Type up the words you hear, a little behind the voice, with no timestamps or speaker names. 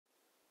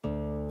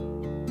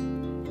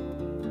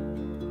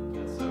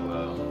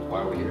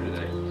are we here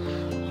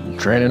today?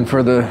 Training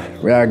for the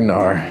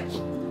Ragnar.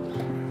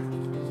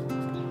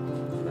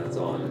 That's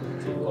on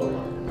Team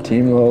Lola.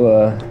 Team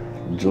Lola,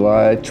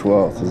 July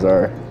 12th is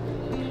our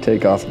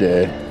takeoff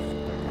day.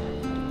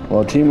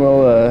 Well, Team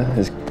Lola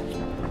is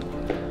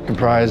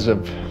comprised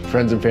of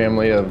friends and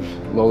family of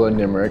Lola and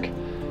Nimerick,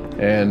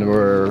 and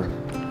we're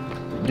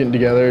getting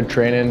together,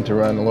 training to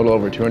run a little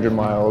over 200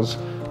 miles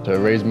to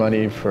raise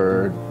money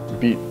for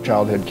Beat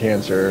Childhood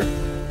Cancer.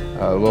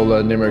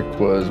 Lola Nimerick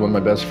was one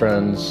of my best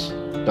friend's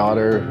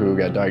daughter who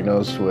got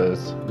diagnosed with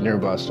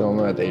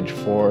neuroblastoma at the age of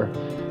 4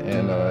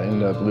 and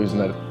ended up losing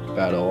that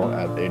battle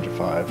at the age of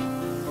 5.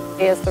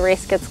 As the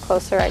race gets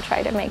closer, I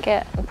try to make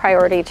it a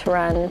priority to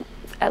run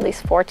at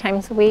least 4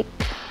 times a week.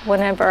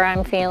 Whenever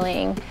I'm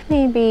feeling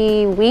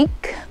maybe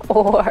weak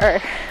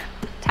or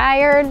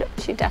tired,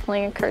 she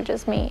definitely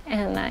encourages me,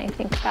 and I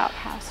think about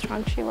how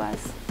strong she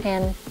was,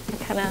 and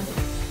I kind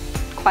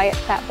of quiet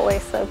that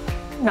voice of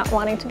not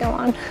wanting to go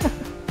on.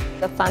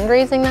 The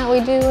fundraising that we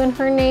do in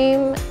her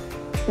name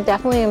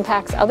definitely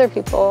impacts other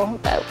people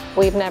that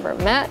we've never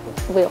met,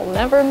 we'll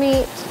never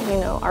meet, you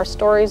know, our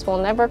stories will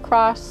never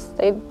cross.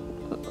 They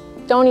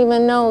don't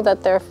even know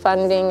that their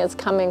funding is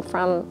coming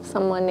from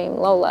someone named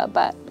Lola,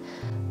 but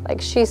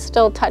like she's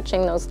still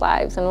touching those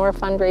lives, and we're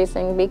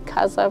fundraising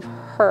because of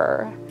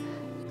her,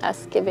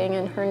 us giving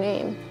in her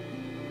name.